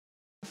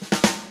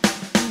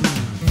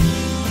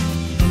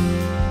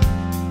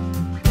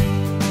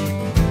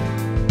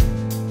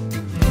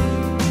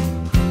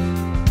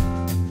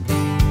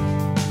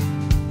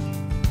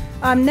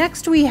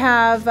Next we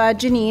have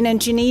Janeen, and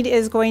Janeen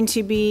is going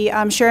to be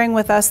sharing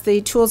with us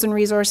the tools and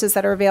resources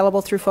that are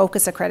available through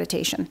Focus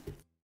Accreditation.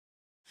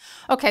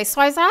 Okay,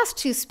 so I was asked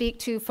to speak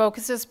to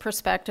Focus's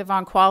perspective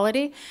on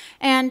quality,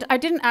 and I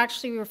didn't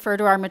actually refer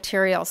to our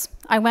materials.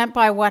 I went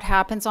by what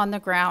happens on the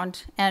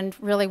ground and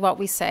really what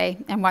we say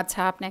and what's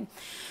happening.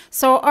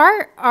 So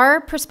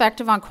our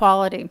perspective on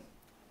quality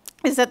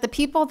is that the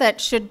people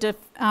that should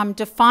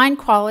define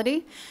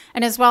quality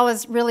and as well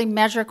as really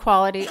measure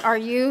quality are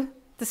you,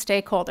 the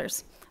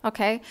stakeholders.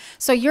 Okay,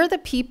 so you're the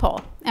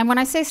people. And when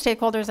I say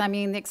stakeholders, I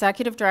mean the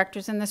executive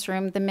directors in this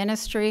room, the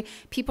ministry,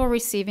 people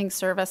receiving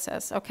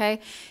services, okay?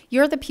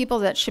 You're the people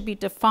that should be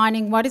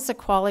defining what is a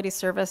quality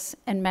service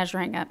and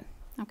measuring it,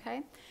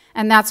 okay?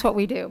 And that's what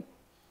we do.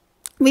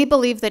 We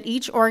believe that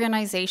each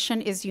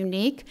organization is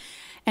unique,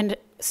 and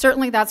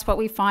certainly that's what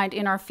we find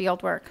in our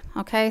field work,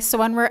 okay? So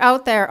when we're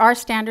out there, our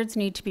standards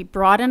need to be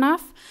broad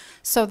enough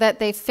so that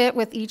they fit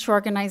with each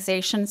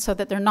organization so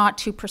that they're not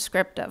too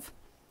prescriptive.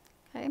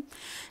 Okay.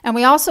 And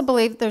we also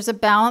believe there's a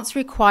balance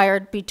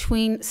required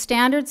between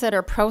standards that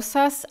are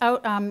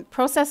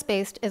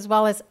process-based as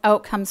well as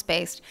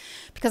outcomes-based,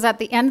 because at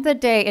the end of the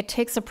day, it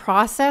takes a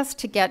process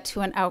to get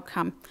to an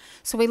outcome.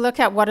 So we look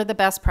at what are the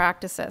best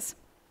practices.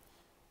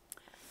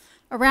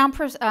 Around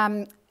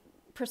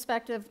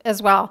perspective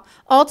as well.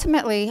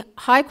 Ultimately,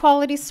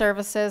 high-quality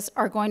services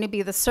are going to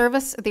be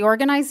the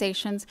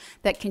organizations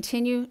that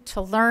continue to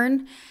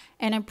learn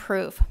and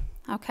improve,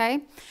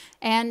 okay?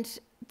 And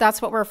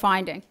that's what we're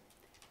finding.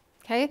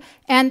 Okay,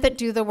 and that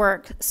do the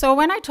work. So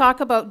when I talk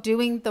about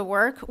doing the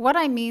work, what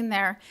I mean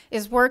there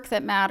is work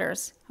that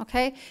matters,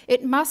 okay?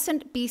 It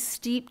mustn't be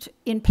steeped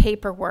in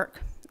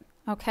paperwork,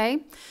 okay?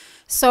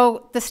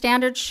 So the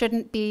standards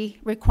shouldn't be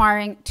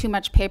requiring too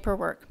much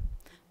paperwork.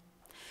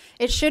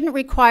 It shouldn't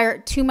require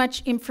too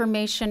much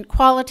information,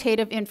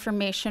 qualitative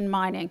information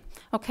mining,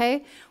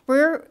 okay?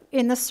 We're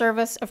in the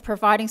service of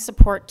providing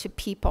support to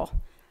people.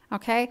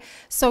 Okay,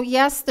 so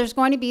yes, there's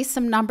going to be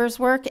some numbers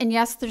work, and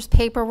yes, there's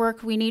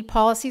paperwork. We need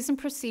policies and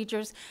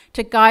procedures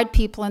to guide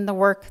people in the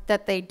work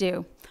that they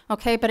do.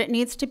 Okay, but it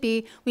needs to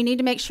be, we need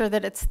to make sure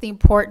that it's the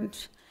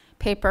important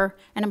paper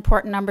and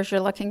important numbers you're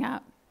looking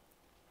at.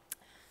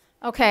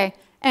 Okay,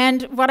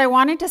 and what I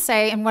wanted to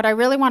say, and what I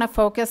really want to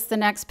focus the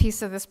next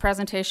piece of this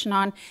presentation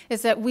on,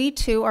 is that we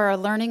too are a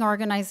learning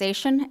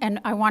organization, and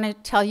I want to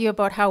tell you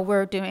about how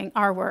we're doing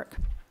our work.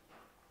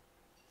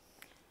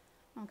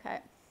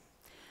 Okay.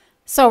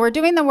 So we're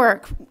doing the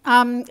work.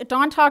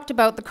 Dawn talked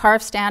about the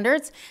CARF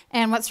standards,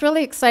 and what's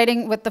really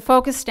exciting with the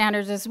Focus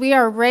standards is we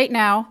are right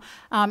now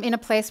in a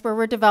place where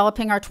we're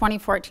developing our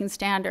 2014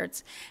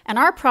 standards. And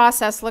our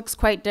process looks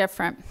quite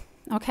different,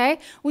 okay?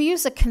 We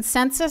use a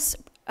consensus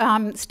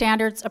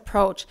standards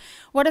approach.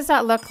 What does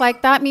that look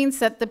like? That means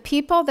that the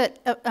people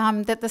that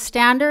the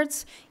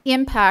standards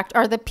impact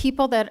are the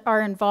people that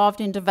are involved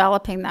in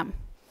developing them.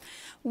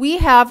 We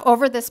have,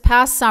 over this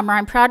past summer,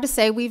 I'm proud to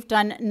say we've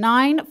done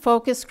 9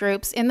 focus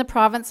groups in the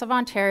province of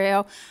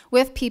Ontario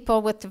with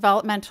people with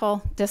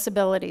developmental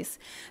disabilities.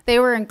 They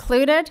were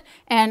included,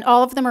 and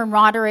all of them are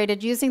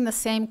moderated using the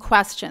same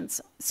questions.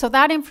 So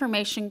that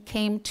information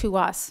came to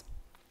us.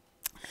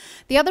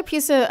 The other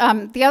piece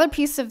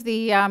of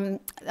the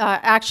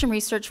action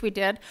research we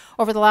did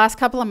over the last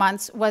couple of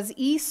months was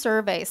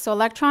e-surveys, so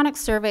electronic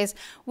surveys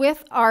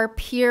with our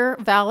peer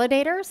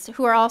validators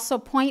who are also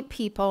point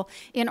people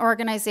in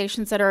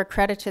organizations that are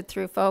accredited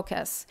through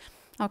Focus.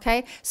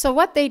 Okay, so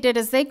what they did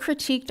is they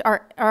critiqued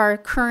our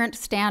current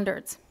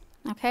standards.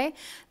 Okay,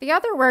 the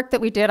other work that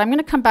we did, I'm going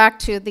to come back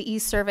to the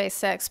e-survey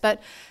 6, but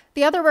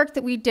the other work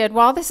that we did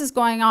while this is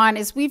going on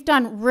is we've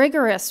done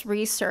rigorous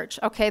research,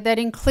 okay, that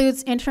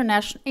includes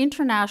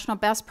international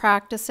best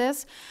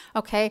practices,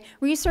 okay,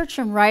 research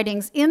and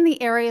writings in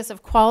the areas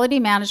of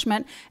quality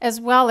management as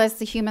well as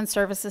the human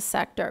services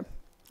sector,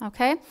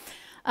 okay.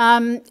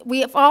 We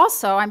have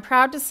also, I'm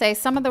proud to say,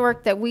 some of the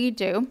work that we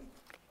do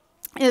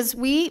is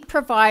we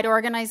provide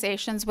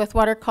organizations with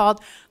what are called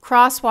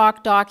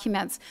crosswalk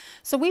documents.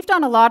 So we've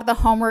done a lot of the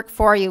homework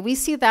for you. We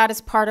see that as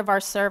part of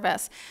our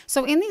service.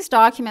 So in these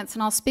documents,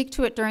 and I'll speak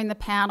to it during the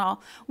panel,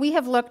 we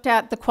have looked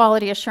at the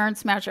quality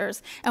assurance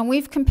measures, and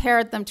we've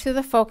compared them to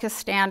the Focus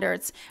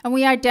standards. And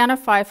we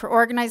identify for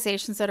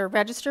organizations that are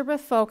registered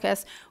with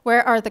Focus,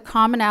 where are the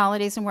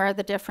commonalities and where are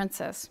the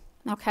differences,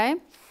 okay?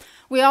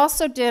 We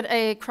also did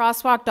a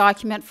crosswalk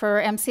document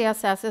for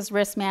MCSS's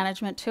risk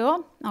management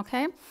tool,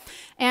 okay?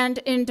 And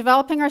in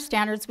developing our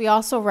standards, we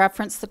also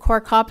reference the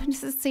core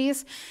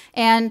competencies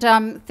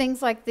and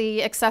things like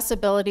the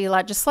accessibility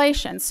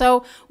legislation.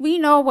 So we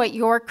know what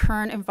your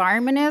current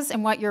environment is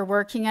and what you're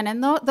working in,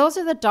 and those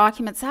are the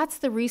documents, that's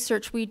the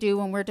research we do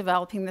when we're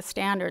developing the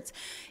standards.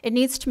 It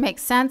needs to make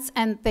sense,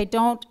 and we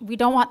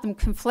don't want them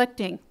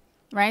conflicting,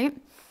 right?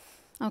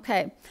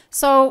 Okay,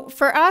 so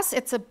for us,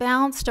 it's a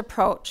balanced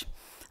approach.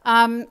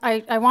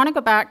 I want to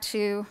go back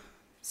to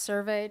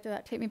survey. Did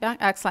that take me back?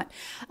 Excellent.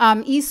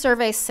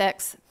 E-survey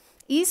 6.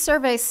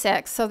 E-survey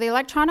 6, so the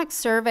electronic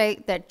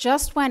survey that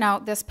just went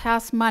out this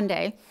past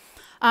Monday,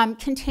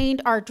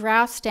 contained our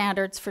draft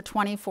standards for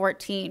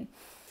 2014.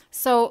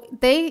 So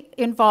they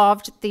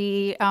involved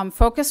the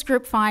focus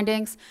group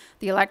findings,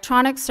 the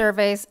electronic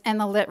surveys, and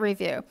the lit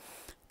review.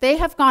 They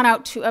have gone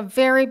out to a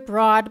very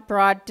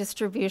broad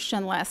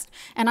distribution list.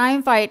 And I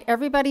invite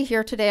everybody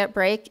here today at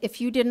break, if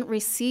you didn't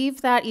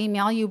receive that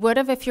email, you would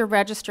have if you're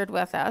registered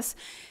with us.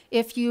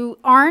 If you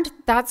aren't,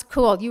 that's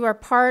cool. You are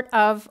part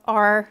of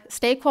our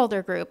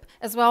stakeholder group,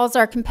 as well as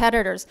our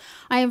competitors.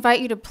 I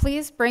invite you to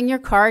please bring your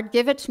card,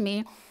 give it to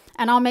me,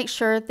 and I'll make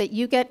sure that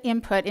you get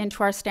input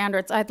into our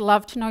standards. I'd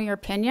love to know your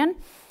opinion.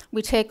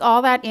 We take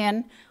all that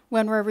in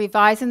when we're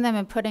revising them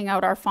and putting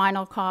out our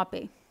final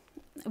copy.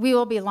 We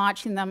will be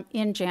launching them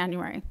in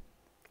January.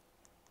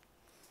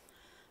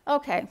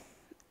 Okay.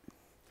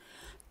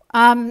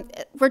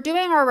 We're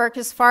doing our work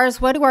as far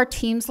as what do our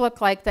teams look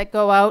like that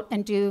go out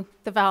and do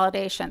the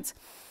validations.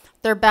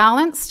 They're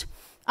balanced.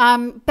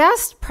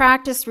 Best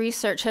practice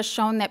research has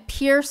shown that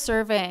peer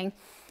surveying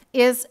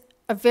is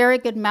a very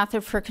good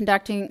method for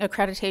conducting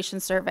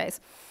accreditation surveys.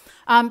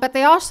 But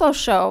they also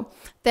show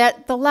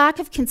that the lack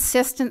of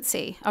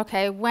consistency,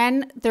 okay,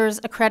 when there's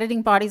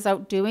accrediting bodies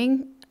out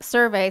doing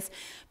surveys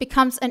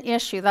becomes an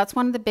issue. That's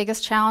one of the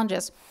biggest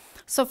challenges.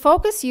 So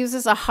Focus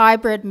uses a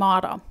hybrid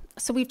model.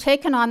 So we've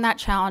taken on that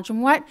challenge,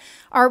 and what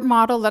our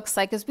model looks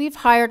like is we've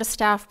hired a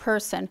staff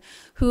person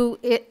who,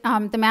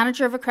 the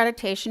manager of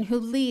accreditation, who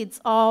leads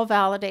all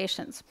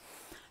validations.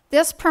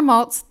 This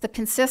promotes the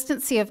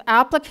consistency of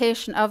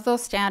application of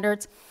those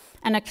standards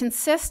and a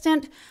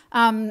consistent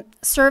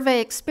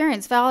survey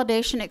experience,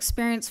 validation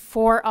experience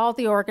for all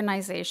the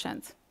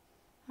organizations.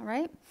 All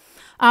right?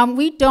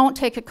 We don't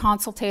take a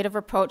consultative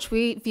approach.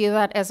 We view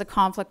that as a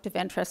conflict of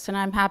interest, and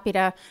I'm happy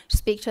to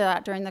speak to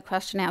that during the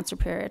question and answer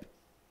period.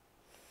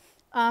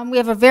 We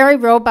have a very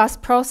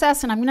robust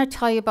process, and I'm going to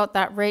tell you about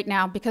that right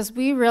now because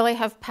we really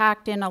have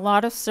packed in a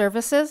lot of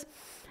services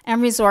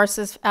and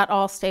resources at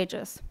all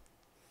stages.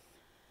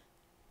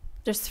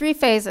 There's 3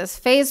 phases.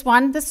 Phase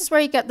 1, this is where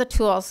you get the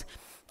tools.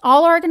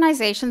 All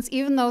organizations,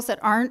 even those that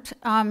aren't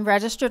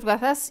registered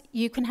with us,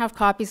 you can have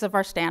copies of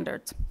our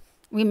standards.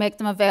 We make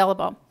them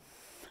available.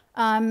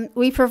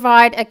 We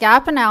provide a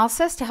gap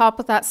analysis to help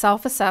with that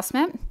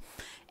self-assessment,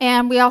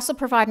 and we also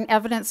provide an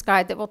evidence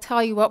guide that will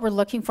tell you what we're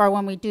looking for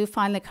when we do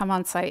finally come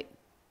on site.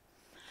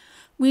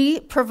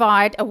 We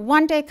provide a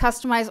 1-day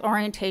customized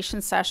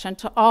orientation session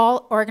to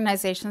all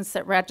organizations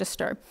that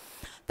register.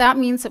 That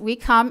means that we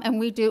come and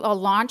we do a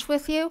launch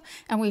with you,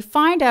 and we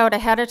find out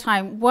ahead of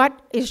time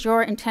what is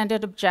your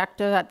intended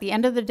objective at the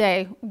end of the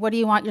day. What do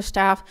you want your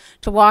staff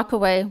to walk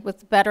away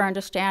with better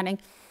understanding?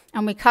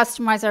 And we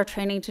customize our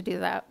training to do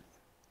that.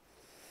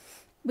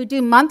 We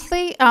do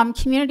monthly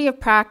community of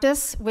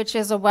practice, which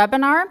is a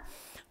webinar.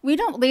 We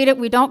don't lead it,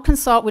 we don't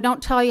consult, we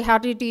don't tell you how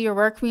to do your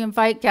work. We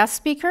invite guest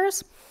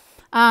speakers.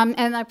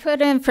 And I put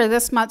in for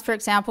this month, for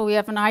example, we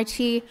have an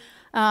IT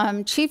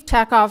chief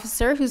tech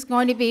officer who's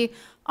going to be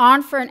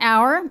on for an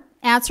hour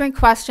answering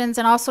questions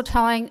and also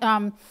telling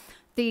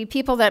the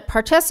people that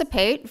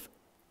participate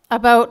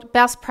about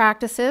best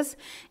practices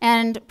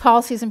and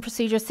policies and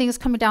procedures, things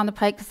coming down the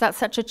pike, because that's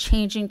such a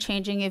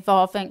changing,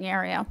 evolving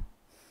area.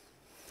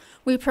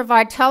 We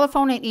provide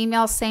telephone and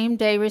email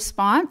same-day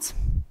response.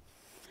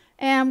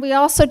 And we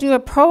also do a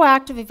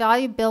proactive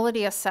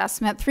evaluability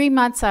assessment 3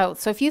 months out.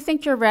 So if you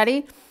think you're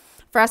ready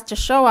for us to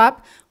show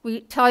up,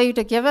 we tell you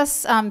to give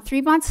us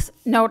 3 months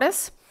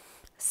notice,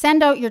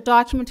 send out your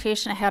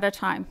documentation ahead of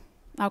time,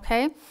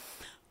 okay?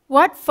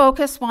 What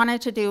Focus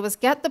wanted to do was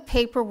get the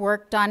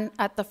paperwork done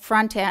at the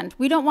front end.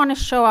 We don't want to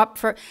show up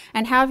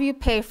and have you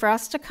pay for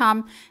us to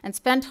come and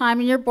spend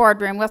time in your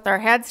boardroom with our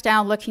heads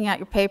down looking at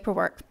your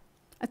paperwork.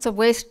 It's a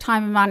waste of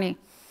time and money.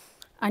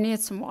 I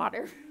need some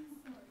water.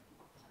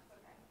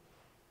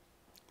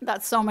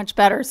 That's so much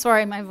better.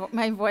 Sorry,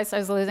 my voice, I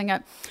was losing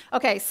it.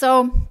 Okay,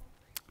 so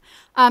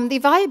the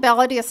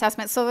evaluability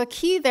assessment. So the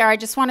key there, I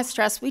just want to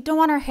stress, we don't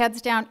want our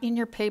heads down in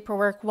your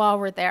paperwork while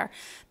we're there.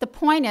 The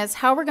point is,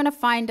 how we're going to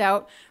find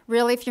out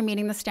really if you're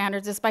meeting the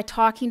standards is by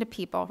talking to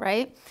people,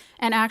 right?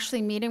 And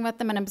actually meeting with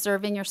them and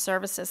observing your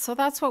services. So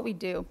that's what we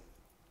do.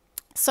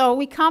 So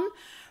we come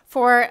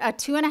for a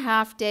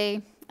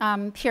 2.5-day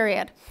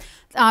period.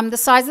 The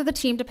size of the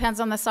team depends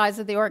on the size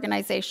of the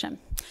organization.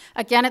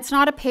 Again, it's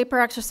not a paper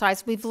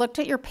exercise. We've looked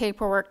at your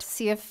paperwork to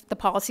see if the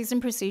policies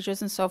and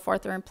procedures and so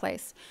forth are in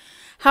place.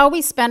 How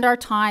we spend our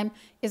time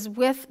is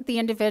with the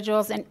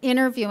individuals and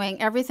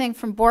interviewing everything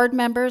from board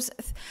members,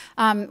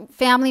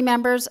 family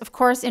members, of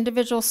course,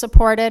 individuals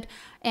supported,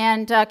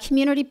 and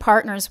community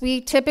partners. We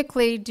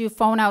typically do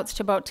phone outs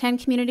to about 10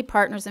 community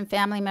partners and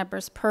family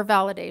members per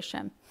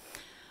validation.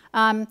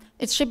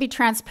 It should be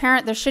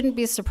transparent, there shouldn't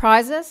be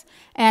surprises,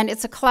 and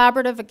it's a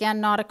collaborative,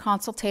 again, not a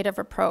consultative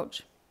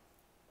approach.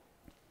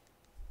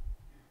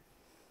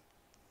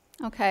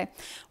 Okay,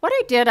 what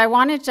I did, I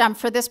wanted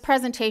for this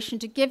presentation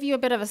to give you a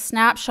bit of a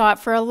snapshot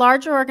for a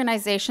larger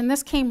organization.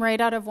 This came right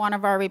out of one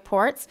of our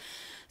reports.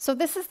 So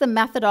this is the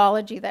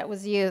methodology that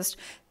was used.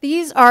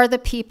 These are the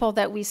people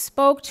that we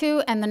spoke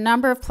to and the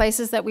number of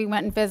places that we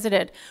went and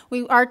visited.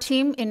 Our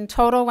team in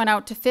total went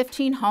out to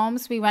 15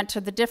 homes. We went to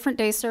the different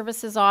day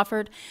services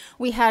offered.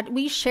 We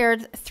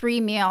shared 3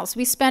 meals.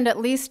 We spent at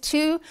least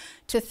 2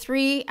 to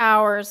 3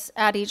 hours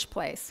at each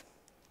place.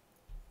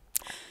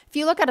 If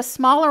you look at a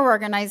smaller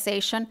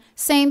organization,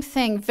 same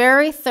thing,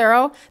 very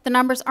thorough. The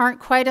numbers aren't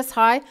quite as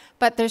high,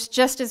 but there's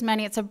just as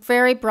many. It's a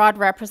very broad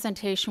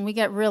representation. We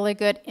get really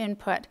good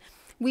input.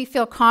 We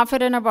feel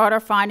confident about our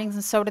findings,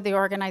 and so did the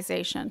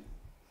organization.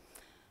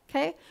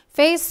 Okay,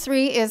 phase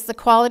 3 is the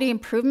quality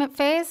improvement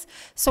phase.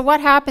 So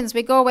what happens?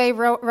 We go away,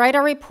 write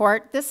our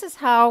report. This is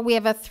how we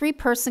have a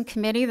 3-person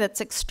committee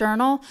that's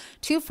external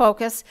to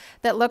Focus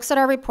that looks at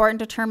our report and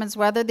determines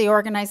whether the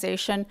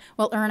organization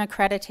will earn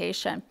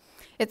accreditation.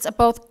 It's a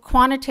both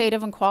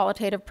quantitative and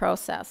qualitative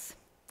process.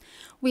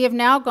 We have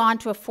now gone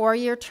to a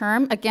 4-year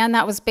term. Again,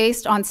 that was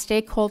based on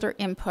stakeholder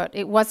input.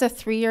 It was a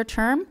 3-year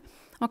term.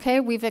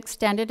 Okay, we've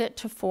extended it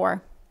to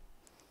 4.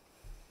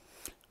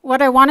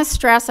 What I want to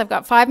stress, I've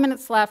got 5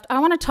 minutes left, I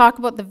want to talk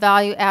about the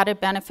value-added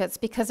benefits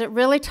because it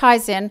really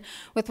ties in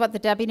with what the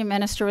Deputy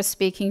Minister was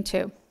speaking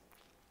to.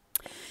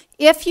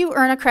 If you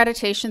earn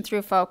accreditation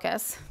through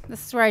Focus,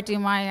 this is where I do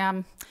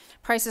my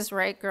Price is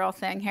Right girl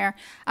thing here,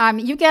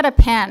 you get a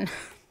pen.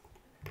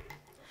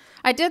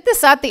 I did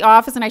this at the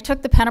office and I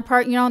took the pen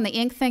apart, you know, and the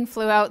ink thing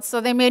flew out.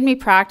 So they made me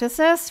practice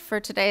this for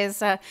today's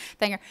thing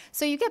here.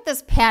 So you get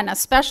this pen, a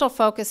special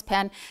Focus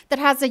pen that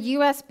has a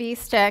USB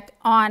stick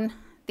on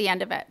the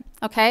end of it,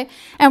 okay?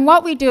 And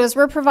what we do is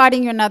we're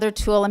providing you another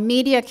tool, a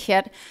media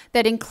kit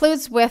that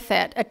includes with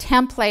it a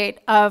template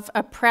of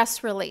a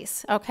press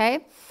release,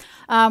 okay?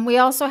 We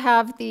also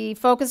have the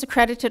Focus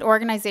Accredited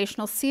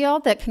Organizational Seal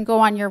that can go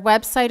on your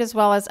website as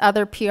well as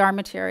other PR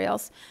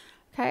materials,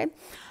 okay?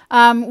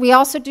 We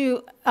also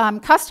do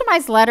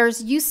customized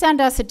letters. You send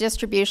us a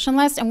distribution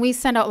list and we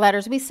send out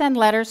letters. We send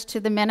letters to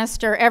the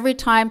minister every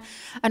time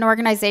an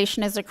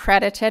organization is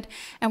accredited.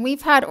 And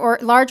we've had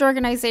large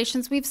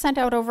organizations, we've sent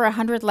out over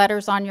 100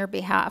 letters on your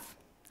behalf,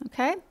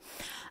 okay?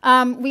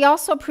 We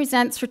also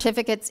present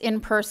certificates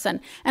in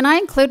person. And I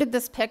included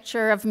this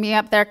picture of me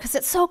up there because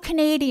it's so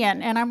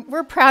Canadian, and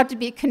we're proud to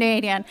be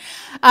Canadian.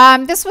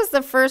 This was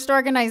the first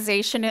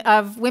organization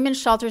of women's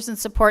shelters and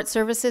support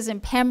services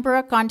in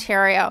Pembroke,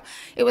 Ontario.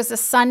 It was a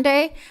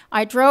Sunday.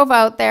 I drove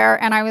out there,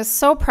 and I was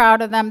so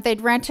proud of them.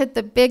 They'd rented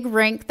the big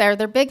rink there.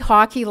 They're big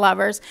hockey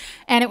lovers.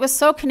 And it was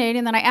so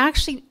Canadian that I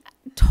actually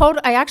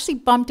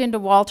bumped into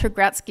Walter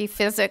Gretzky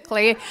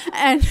physically,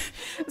 and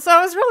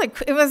so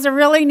it was a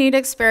really neat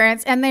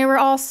experience, and they were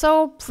all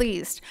so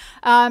pleased.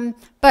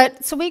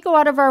 So we go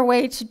out of our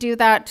way to do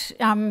that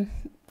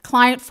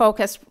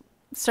client-focused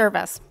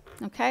service.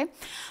 Okay.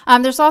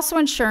 There's also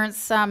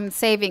insurance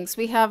savings.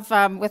 We have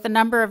with a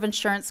number of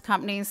insurance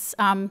companies,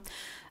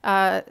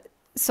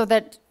 so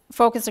that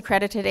Focus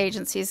accredited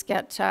agencies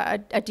get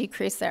a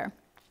decrease there.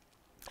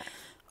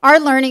 Our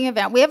learning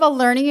event. We have a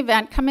learning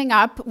event coming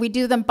up. We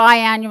do them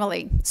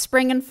biannually,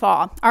 spring and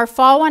fall. Our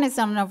fall one is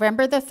on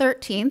November the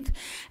 13th,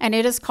 and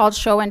it is called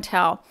Show and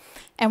Tell.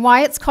 And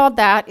why it's called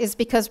that is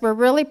because we're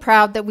really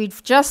proud that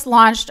we've just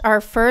launched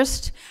our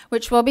first,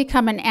 which will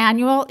become an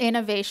annual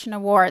Innovation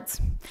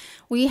Awards.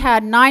 We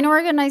had 9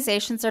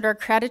 organizations that are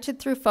accredited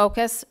through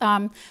Focus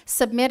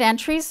submit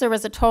entries. There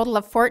was a total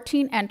of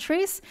 14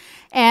 entries,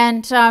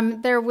 and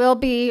there will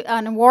be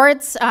an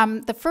awards.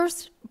 The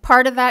first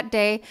part of that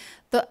day,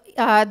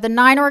 the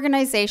 9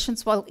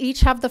 organizations will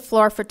each have the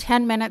floor for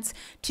 10 minutes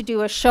to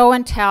do a show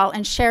and tell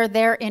and share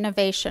their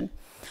innovation.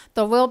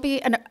 There will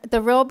be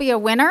a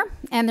winner,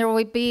 and there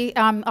will be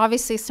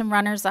obviously some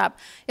runners-up.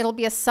 It'll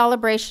be a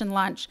celebration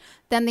lunch.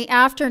 Then the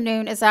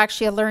afternoon is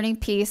actually a learning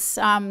piece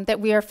that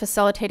we are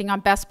facilitating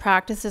on best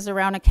practices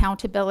around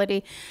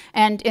accountability.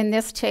 And in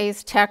this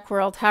case, tech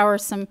world, how are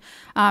some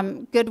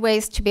good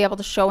ways to be able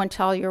to show and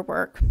tell your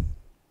work?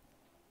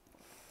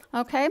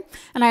 Okay,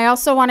 and I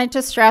also wanted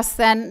to stress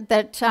then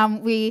that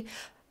we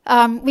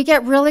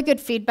get really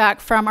good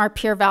feedback from our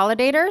peer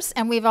validators,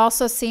 and we've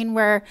also seen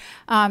where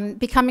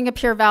becoming a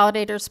peer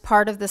validator is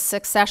part of the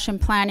succession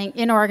planning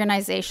in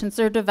organizations.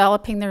 They're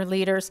developing their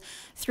leaders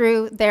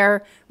through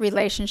their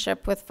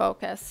relationship with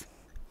Focus.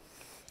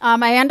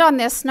 I end on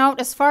this note.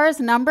 As far as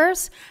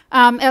numbers,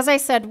 as I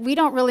said, we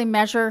don't really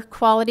measure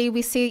quality.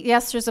 We see,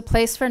 yes, there's a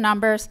place for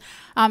numbers.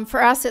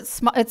 For us, it's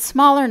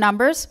smaller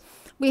numbers.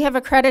 We have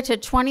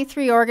accredited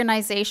 23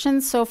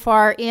 organizations so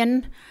far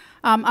in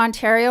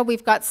Ontario.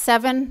 We've got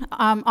 7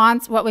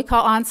 what we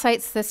call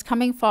on-sites this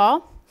coming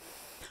fall.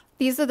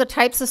 These are the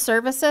types of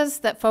services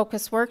that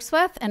Focus works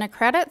with and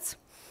accredits.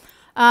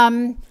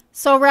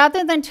 So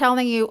rather than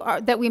telling you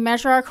that we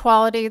measure our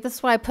quality, this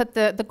is why I put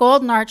the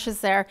golden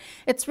arches there.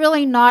 It's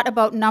really not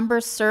about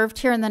numbers served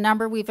here and the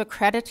number we've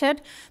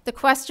accredited. The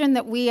question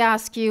that we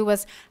ask you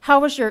was, how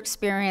was your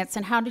experience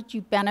and how did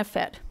you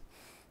benefit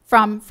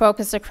from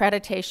Focus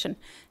accreditation?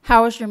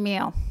 How was your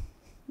meal?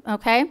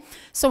 Okay,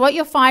 so what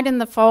you'll find in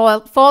the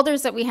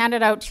folders that we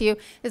handed out to you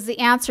is the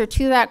answer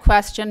to that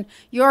question.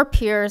 Your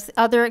peers,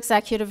 other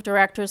executive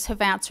directors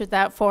have answered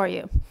that for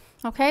you.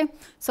 Okay?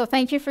 So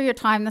thank you for your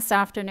time this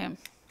afternoon.